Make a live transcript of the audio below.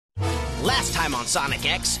Last time on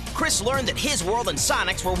Sonic X, Chris learned that his world and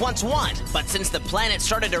Sonic's were once one. But since the planet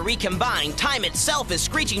started to recombine, time itself is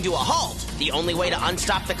screeching to a halt. The only way to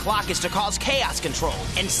unstop the clock is to cause chaos control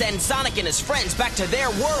and send Sonic and his friends back to their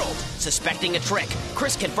world. Suspecting a trick,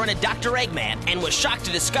 Chris confronted Dr. Eggman and was shocked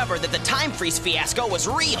to discover that the time freeze fiasco was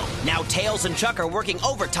real. Now Tails and Chuck are working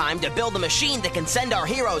overtime to build a machine that can send our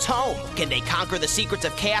heroes home. Can they conquer the secrets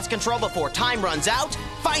of chaos control before time runs out?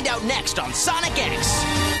 Find out next on Sonic X.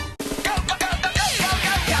 Go, go, go, go, go, go,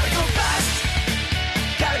 go. Gotta go fast.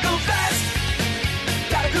 Gotta go fast.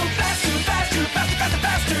 Gotta go fast, too fast, too faster, faster,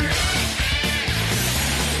 faster.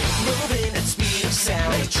 Moving at speed of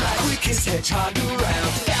sound. Let's try quickest hedgehog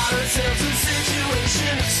around. Found ourselves in a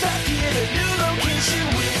situation, stuck in a new location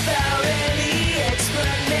without any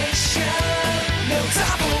explanation. No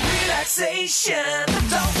time for relaxation.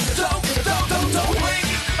 Don't blink,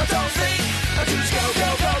 don't think. Just go, go,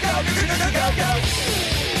 go, go, go, go, go, go, go.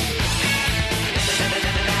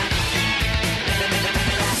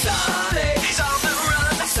 Sonic, he's on the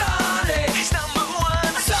run. Sonic, he's number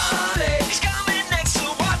one. Sonic, he's coming next, so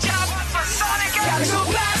watch out for Sonic. Gotta go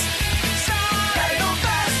fast. Gotta go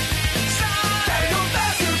fast. Gotta go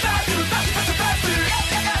fast, too fast, too fast, faster, faster.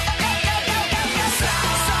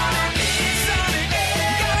 Sonic, Sonic,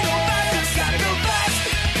 gotta go fast. Gotta go fast.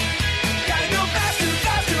 Gotta go fast, too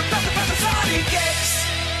fast, too faster, faster, Sonic X.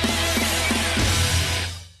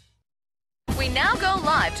 We now go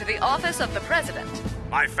live to the office of the president.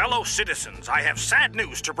 My fellow citizens, I have sad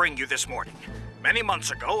news to bring you this morning. Many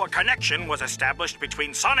months ago, a connection was established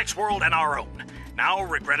between Sonic's world and our own. Now,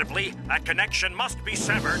 regrettably, that connection must be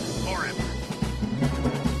severed forever.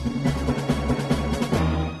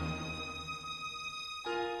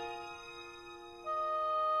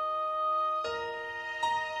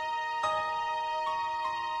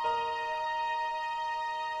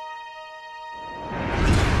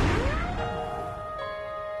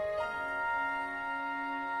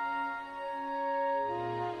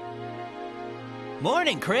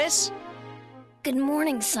 Morning, Chris. Good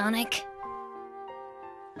morning, Sonic.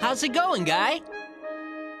 How's it going, guy?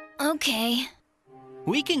 Okay,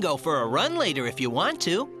 We can go for a run later if you want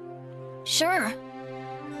to. sure.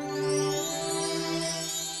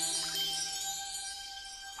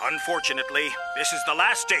 Unfortunately, this is the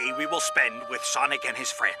last day we will spend with Sonic and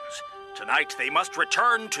his friends. Tonight, they must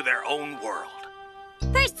return to their own world.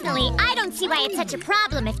 Personally, I don't see why it's such a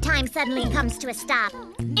problem if time suddenly comes to a stop.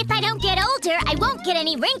 If I don't get older, I won't get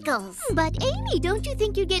any wrinkles. But Amy, don't you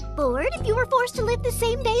think you'd get bored if you were forced to live the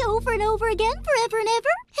same day over and over again forever and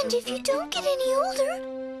ever? And if you don't get any older,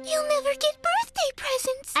 you'll never get birthday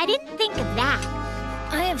presents. I didn't think of that.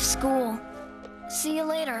 I have school. See you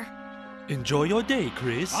later. Enjoy your day,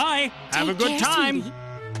 Chris. Bye. Have a Take good care, time.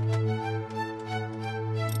 sweetie.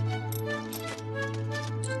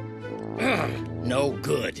 No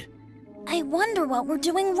good. I wonder what we're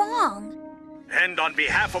doing wrong. And on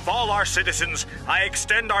behalf of all our citizens, I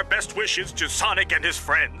extend our best wishes to Sonic and his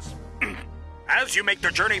friends. As you make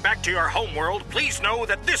the journey back to your homeworld, please know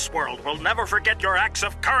that this world will never forget your acts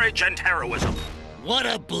of courage and heroism. What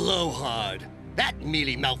a blowhard. That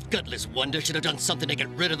mealy-mouthed, gutless wonder should have done something to get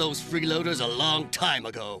rid of those freeloaders a long time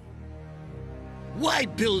ago. Why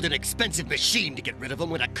build an expensive machine to get rid of them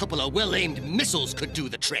when a couple of well-aimed missiles could do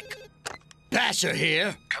the trick? Basher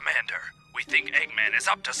here. Commander, we think Eggman is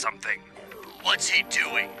up to something. What's he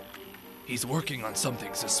doing? He's working on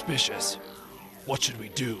something suspicious. What should we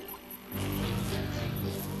do?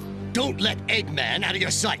 Don't let Eggman out of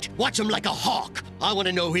your sight. Watch him like a hawk. I want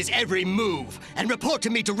to know his every move, and report to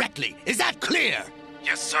me directly. Is that clear?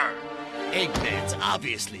 Yes, sir. Eggman's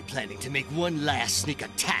obviously planning to make one last sneak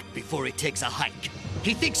attack before he takes a hike.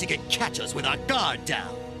 He thinks he can catch us with our guard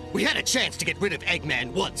down. We had a chance to get rid of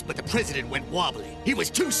Eggman once, but the president went wobbly. He was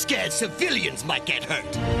too scared civilians might get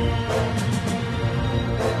hurt.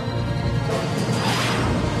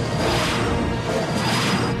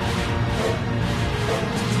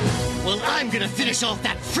 Well, I'm gonna finish off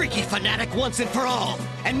that freaky fanatic once and for all.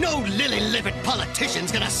 And no lily-livered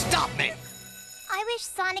politician's gonna stop me. I wish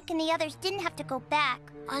Sonic and the others didn't have to go back.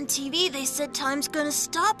 On TV, they said time's gonna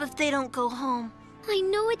stop if they don't go home. I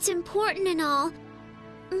know it's important and all,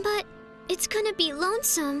 but it's gonna be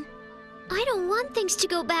lonesome. I don't want things to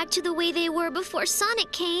go back to the way they were before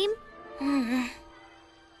Sonic came.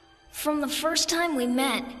 From the first time we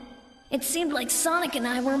met, it seemed like Sonic and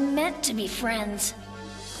I were meant to be friends.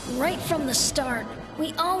 Right from the start,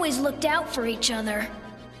 we always looked out for each other.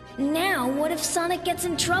 Now, what if Sonic gets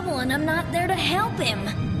in trouble and I'm not there to help him?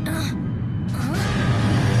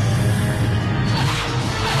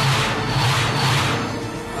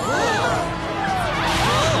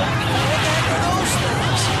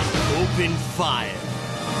 Open fire.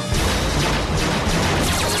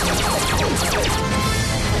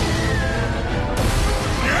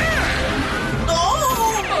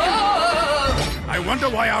 I wonder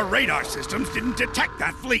why our radar systems didn't detect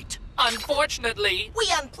that fleet. Unfortunately, we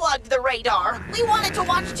unplugged the radar. We wanted to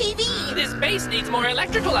watch TV. This base needs more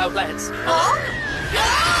electrical outlets. Huh?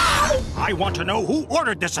 No! I want to know who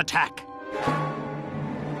ordered this attack.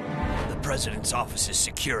 The President's office is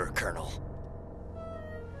secure, Colonel.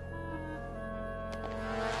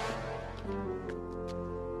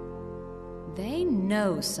 They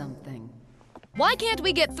know something. Why can't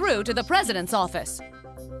we get through to the President's office?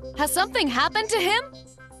 Has something happened to him?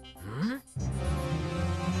 Hmm?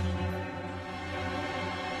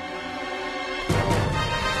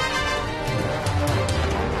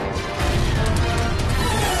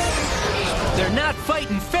 They're not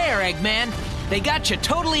fighting fair, Eggman. They got you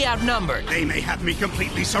totally outnumbered. They may have me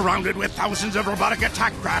completely surrounded with thousands of robotic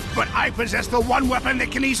attack craft, but I possess the one weapon that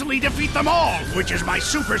can easily defeat them all, which is my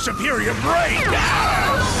super superior brain.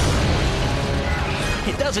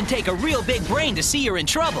 It doesn't take a real big brain to see you're in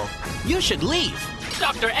trouble. You should leave.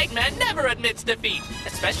 Dr. Eggman never admits defeat,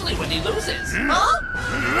 especially when he loses. Huh?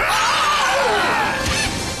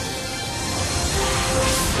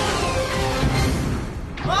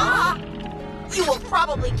 You will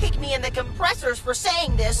probably kick me in the compressors for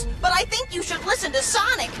saying this, but I think you should listen to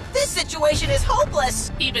Sonic. This situation is hopeless.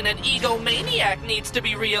 Even an egomaniac needs to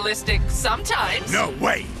be realistic sometimes. No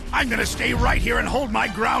way. I'm gonna stay right here and hold my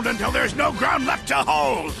ground until there's no ground left to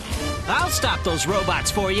hold. I'll stop those robots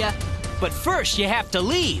for you, but first you have to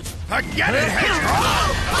leave. Forget it,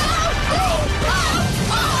 Hedgehog!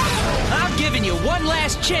 I'm giving you one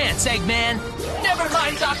last chance, Eggman. Never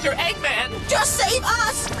mind, Dr. Eggman. Just save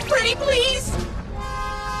us! Pretty please!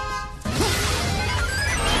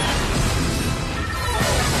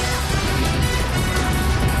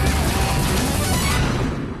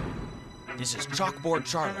 This is Chalkboard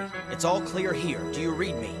Charlie. It's all clear here. Do you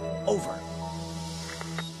read me? Over.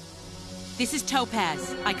 This is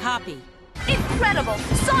Topaz. I copy. Incredible!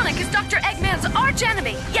 Sonic is Dr. Eggman's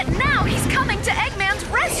archenemy, yet now he's coming to Eggman's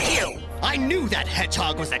rescue! I knew that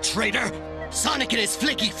Hedgehog was a traitor! Sonic and his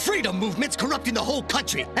flaky freedom movement's corrupting the whole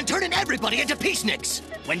country and turning everybody into peaceniks!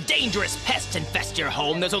 When dangerous pests infest your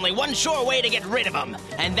home, there's only one sure way to get rid of them,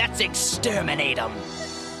 and that's exterminate them.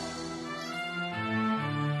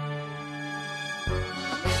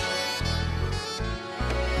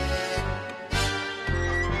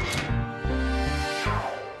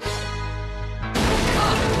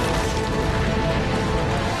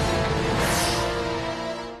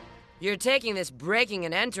 You're taking this breaking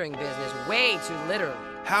and entering business way too literally.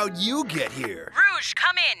 How'd you get here? Rouge,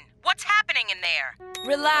 come in. What's happening in there?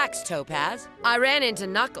 Relax, Topaz. I ran into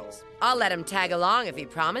Knuckles. I'll let him tag along if he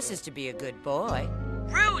promises to be a good boy.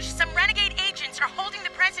 Rouge, some renegade agents are holding the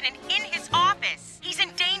president in his office. He's in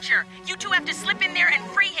danger. You two have to slip in there and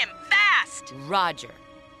free him fast. Roger.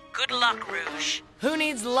 Good luck, Rouge. Who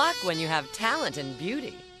needs luck when you have talent and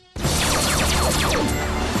beauty?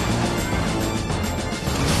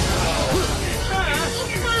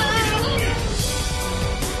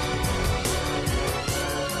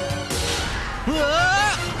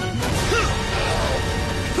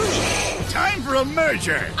 Time for a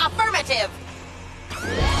merger! Affirmative!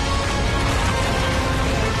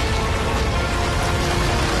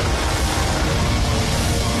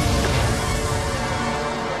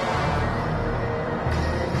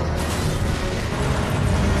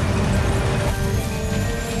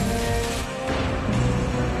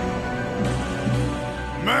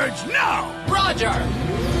 Merge now!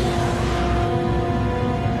 Roger!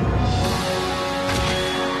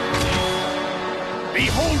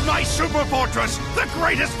 Behold my super fortress, the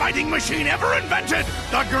greatest fighting machine ever invented,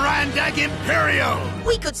 the Grand Egg Imperial!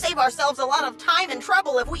 We could save ourselves a lot of time and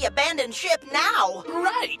trouble if we abandon ship now.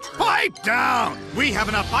 Right. Pipe down! We have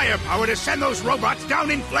enough firepower to send those robots down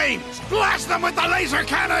in flames! Blast them with the laser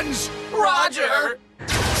cannons! Roger!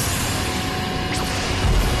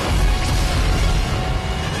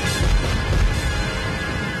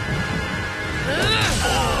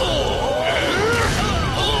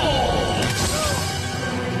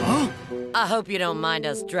 I hope you don't mind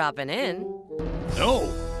us dropping in.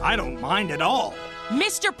 No, I don't mind at all.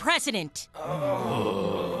 Mr. President!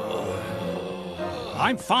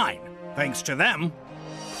 I'm fine, thanks to them.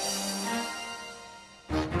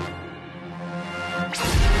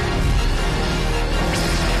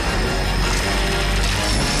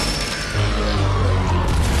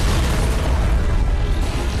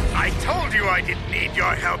 I told you I didn't need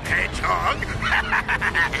your help, Hedgehog!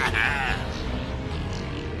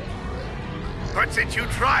 But since you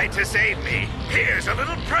tried to save me, here's a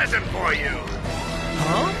little present for you.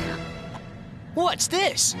 Huh? What's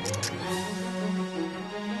this?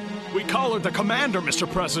 We collared the commander,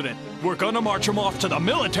 Mr. President. We're gonna march him off to the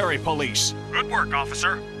military police. Good work,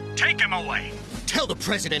 officer. Take him away. Tell the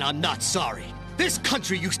president I'm not sorry. This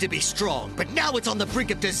country used to be strong, but now it's on the brink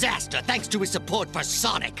of disaster thanks to his support for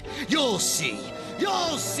Sonic. You'll see.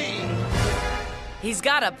 You'll see. He's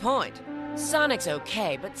got a point. Sonic's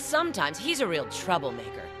okay, but sometimes he's a real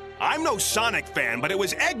troublemaker. I'm no Sonic fan, but it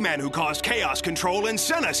was Eggman who caused chaos control and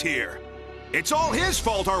sent us here. It's all his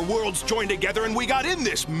fault our worlds joined together and we got in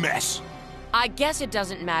this mess. I guess it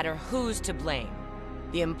doesn't matter who's to blame.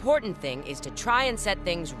 The important thing is to try and set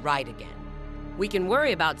things right again. We can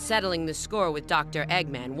worry about settling the score with Dr.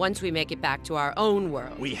 Eggman once we make it back to our own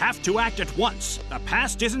world. We have to act at once. The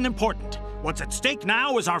past isn't important. What's at stake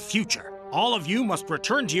now is our future. All of you must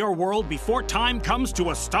return to your world before time comes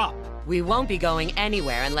to a stop. We won't be going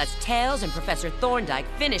anywhere unless Tails and Professor Thorndyke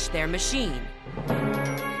finish their machine.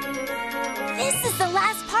 This is the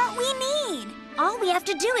last part we need. All we have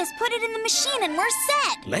to do is put it in the machine and we're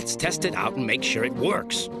set. Let's test it out and make sure it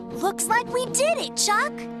works. Looks like we did it,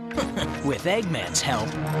 Chuck. With Eggman's help.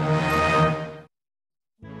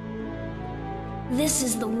 This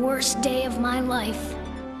is the worst day of my life.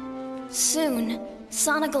 Soon,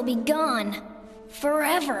 Sonic will be gone.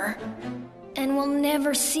 Forever. And we'll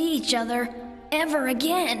never see each other ever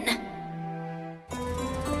again.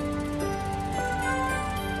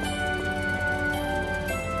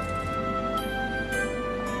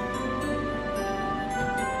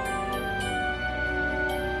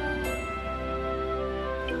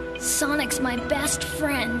 Sonic's my best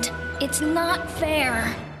friend. It's not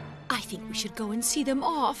fair. I think we should go and see them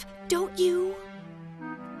off, don't you?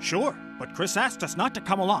 Sure, but Chris asked us not to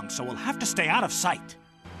come along, so we'll have to stay out of sight.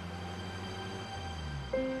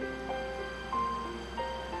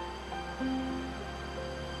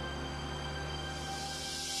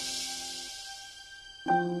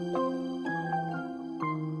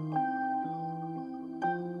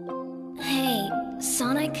 Hey,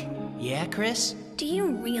 Sonic? Yeah, Chris? Do you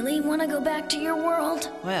really want to go back to your world?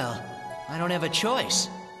 Well, I don't have a choice.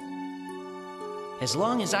 As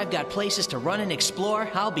long as I've got places to run and explore,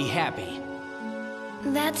 I'll be happy.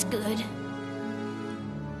 That's good.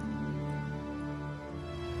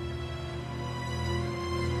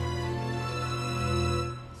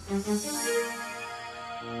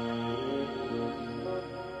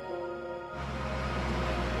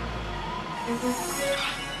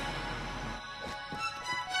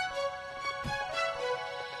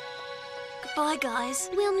 Goodbye,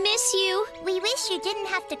 guys. We'll miss you. We wish you didn't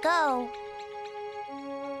have to go.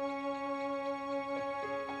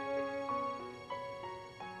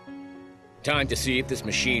 Time to see if this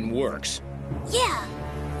machine works. Yeah.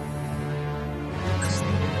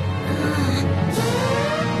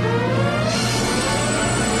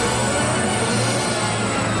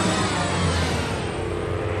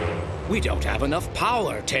 We don't have enough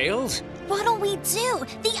power, Tails. What'll we do?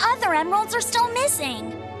 The other emeralds are still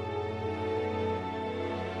missing.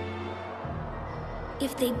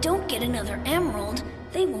 If they don't get another emerald,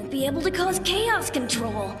 they won't be able to cause chaos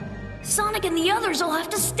control. Sonic and the others will have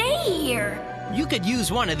to stay here. You could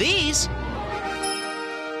use one of these.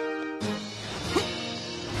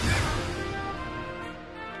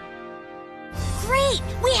 Great!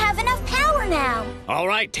 We have enough power now. All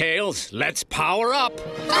right, Tails, let's power up.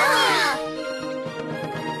 Ah!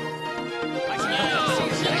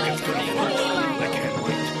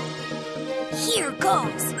 Here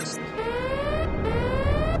goes.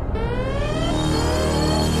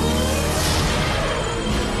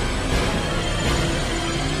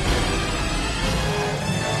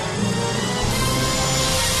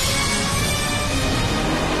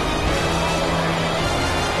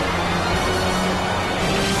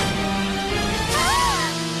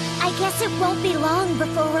 Guess it won't be long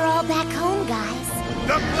before we're all back home, guys.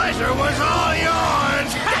 The pleasure was all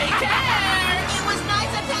yours! Take care! It was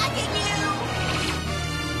nice attacking you!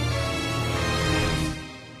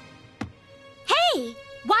 Hey!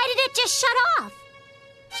 Why did it just shut off?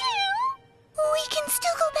 We can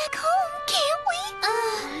still go back home, can't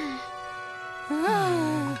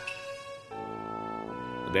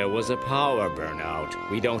we? There was a power burnout.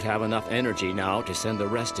 We don't have enough energy now to send the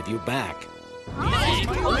rest of you back. Huh?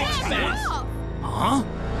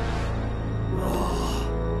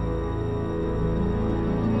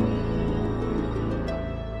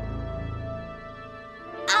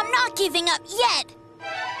 I'm not giving up yet!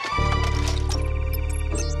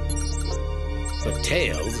 But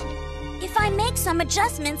Tails... If I make some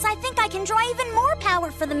adjustments, I think I can draw even more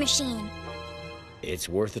power for the machine. It's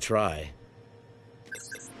worth a try.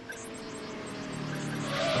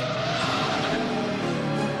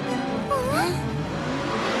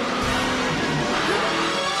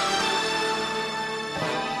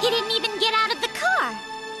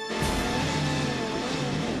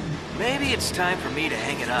 it's time for me to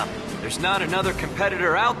hang it up. There's not another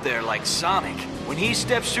competitor out there like Sonic. When he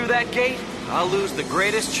steps through that gate, I'll lose the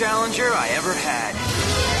greatest challenger I ever had.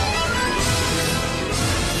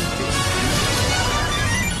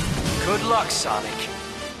 Good luck, Sonic.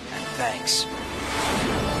 And thanks.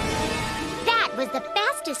 That was the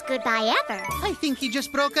fastest goodbye ever. I think he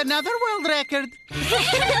just broke another world record.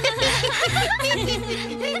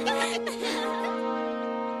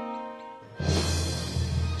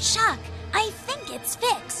 Chuck, I think it's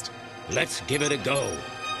fixed. Let's give it a go.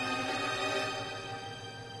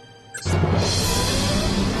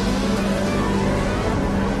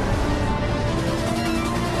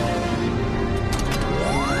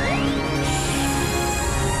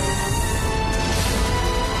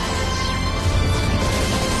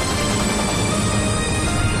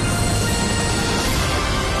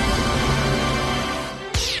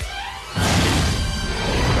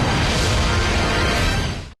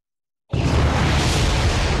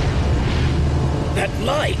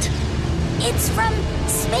 It's from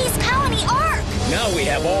Space Colony Arc! Now we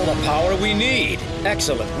have all the power we need.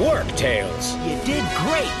 Excellent work, Tails. You did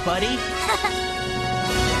great, buddy.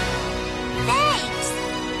 Thanks!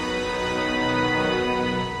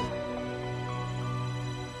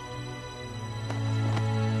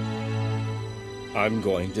 I'm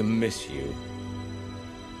going to miss you.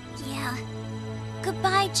 Yeah.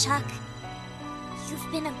 Goodbye, Chuck.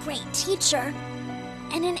 You've been a great teacher.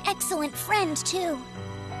 And an excellent friend, too.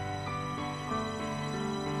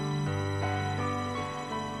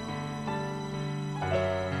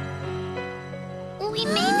 We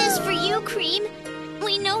made this for you, Cream.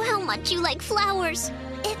 We know how much you like flowers.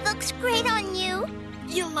 It looks great on you.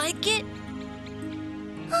 You like it?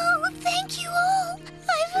 Oh, thank you all.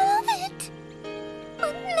 I love it.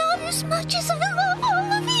 But not as much as I love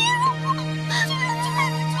all of you.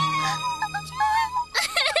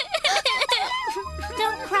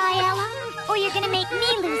 Don't cry, Ella, or you're gonna make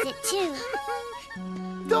me lose it, too.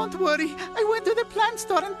 Don't worry. I went to the plant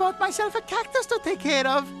store and bought myself a cactus to take care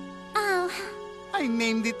of. Oh. I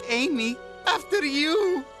named it Amy, after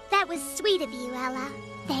you. That was sweet of you, Ella.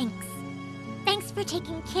 Thanks. Thanks for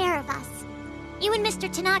taking care of us. You and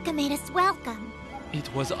Mr. Tanaka made us welcome.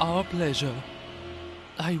 It was our pleasure.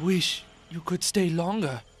 I wish you could stay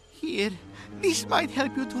longer. Here, this might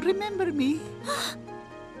help you to remember me.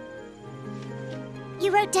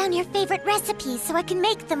 You wrote down your favorite recipes so I can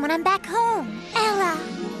make them when I'm back home. Ella!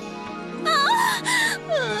 Ella!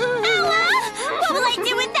 What will I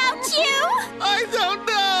do without you? I don't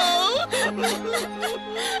know!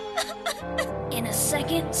 In a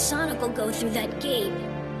second, Sonic will go through that gate.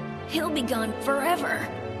 He'll be gone forever.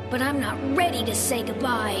 But I'm not ready to say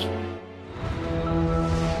goodbye.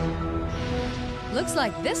 Looks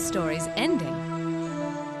like this story's ending.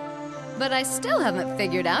 But I still haven't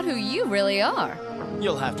figured out who you really are.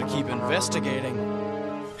 You'll have to keep investigating.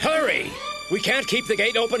 Hurry! We can't keep the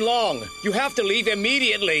gate open long. You have to leave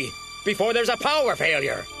immediately, before there's a power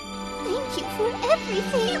failure. Thank you for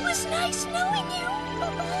everything. It was nice knowing you.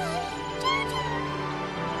 Bye-bye.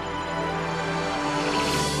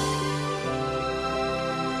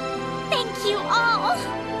 Thank you all.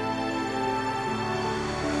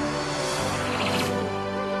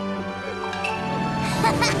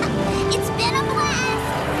 It's been a blast.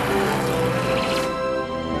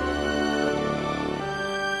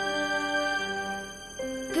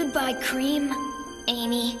 Goodbye, Cream,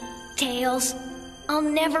 Amy, Tails. I'll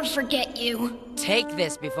never forget you. Take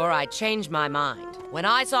this before I change my mind. When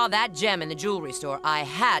I saw that gem in the jewelry store, I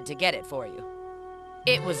had to get it for you.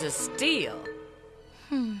 It was a steal.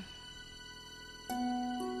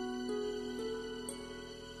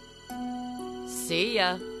 See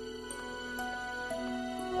ya.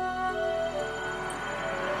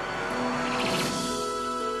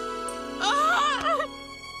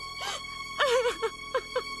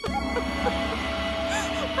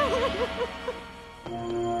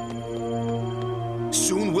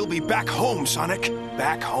 Soon we'll be back home, Sonic.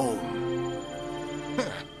 Back home.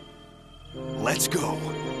 Let's go.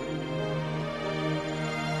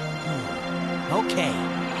 Okay.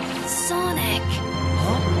 Sonic!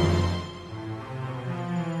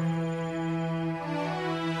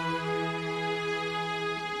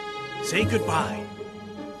 Say goodbye.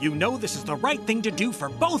 You know this is the right thing to do for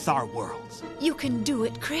both our worlds. You can do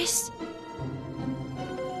it, Chris.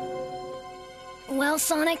 Well,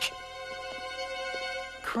 Sonic?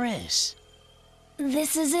 Chris.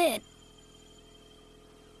 This is it.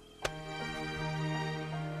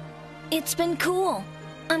 It's been cool.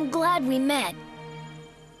 I'm glad we met.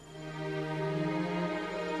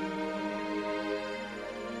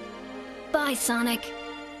 Bye, Sonic.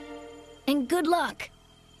 And good luck.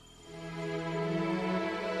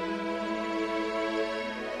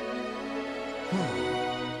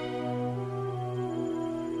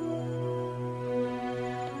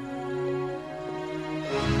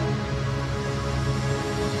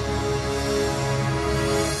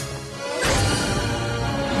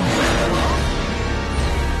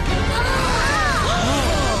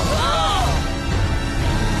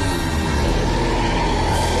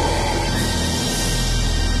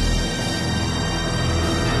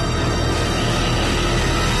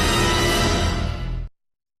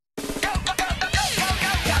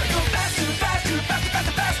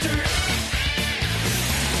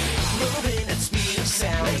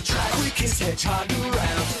 Hedgehog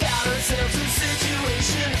around. Got ourselves a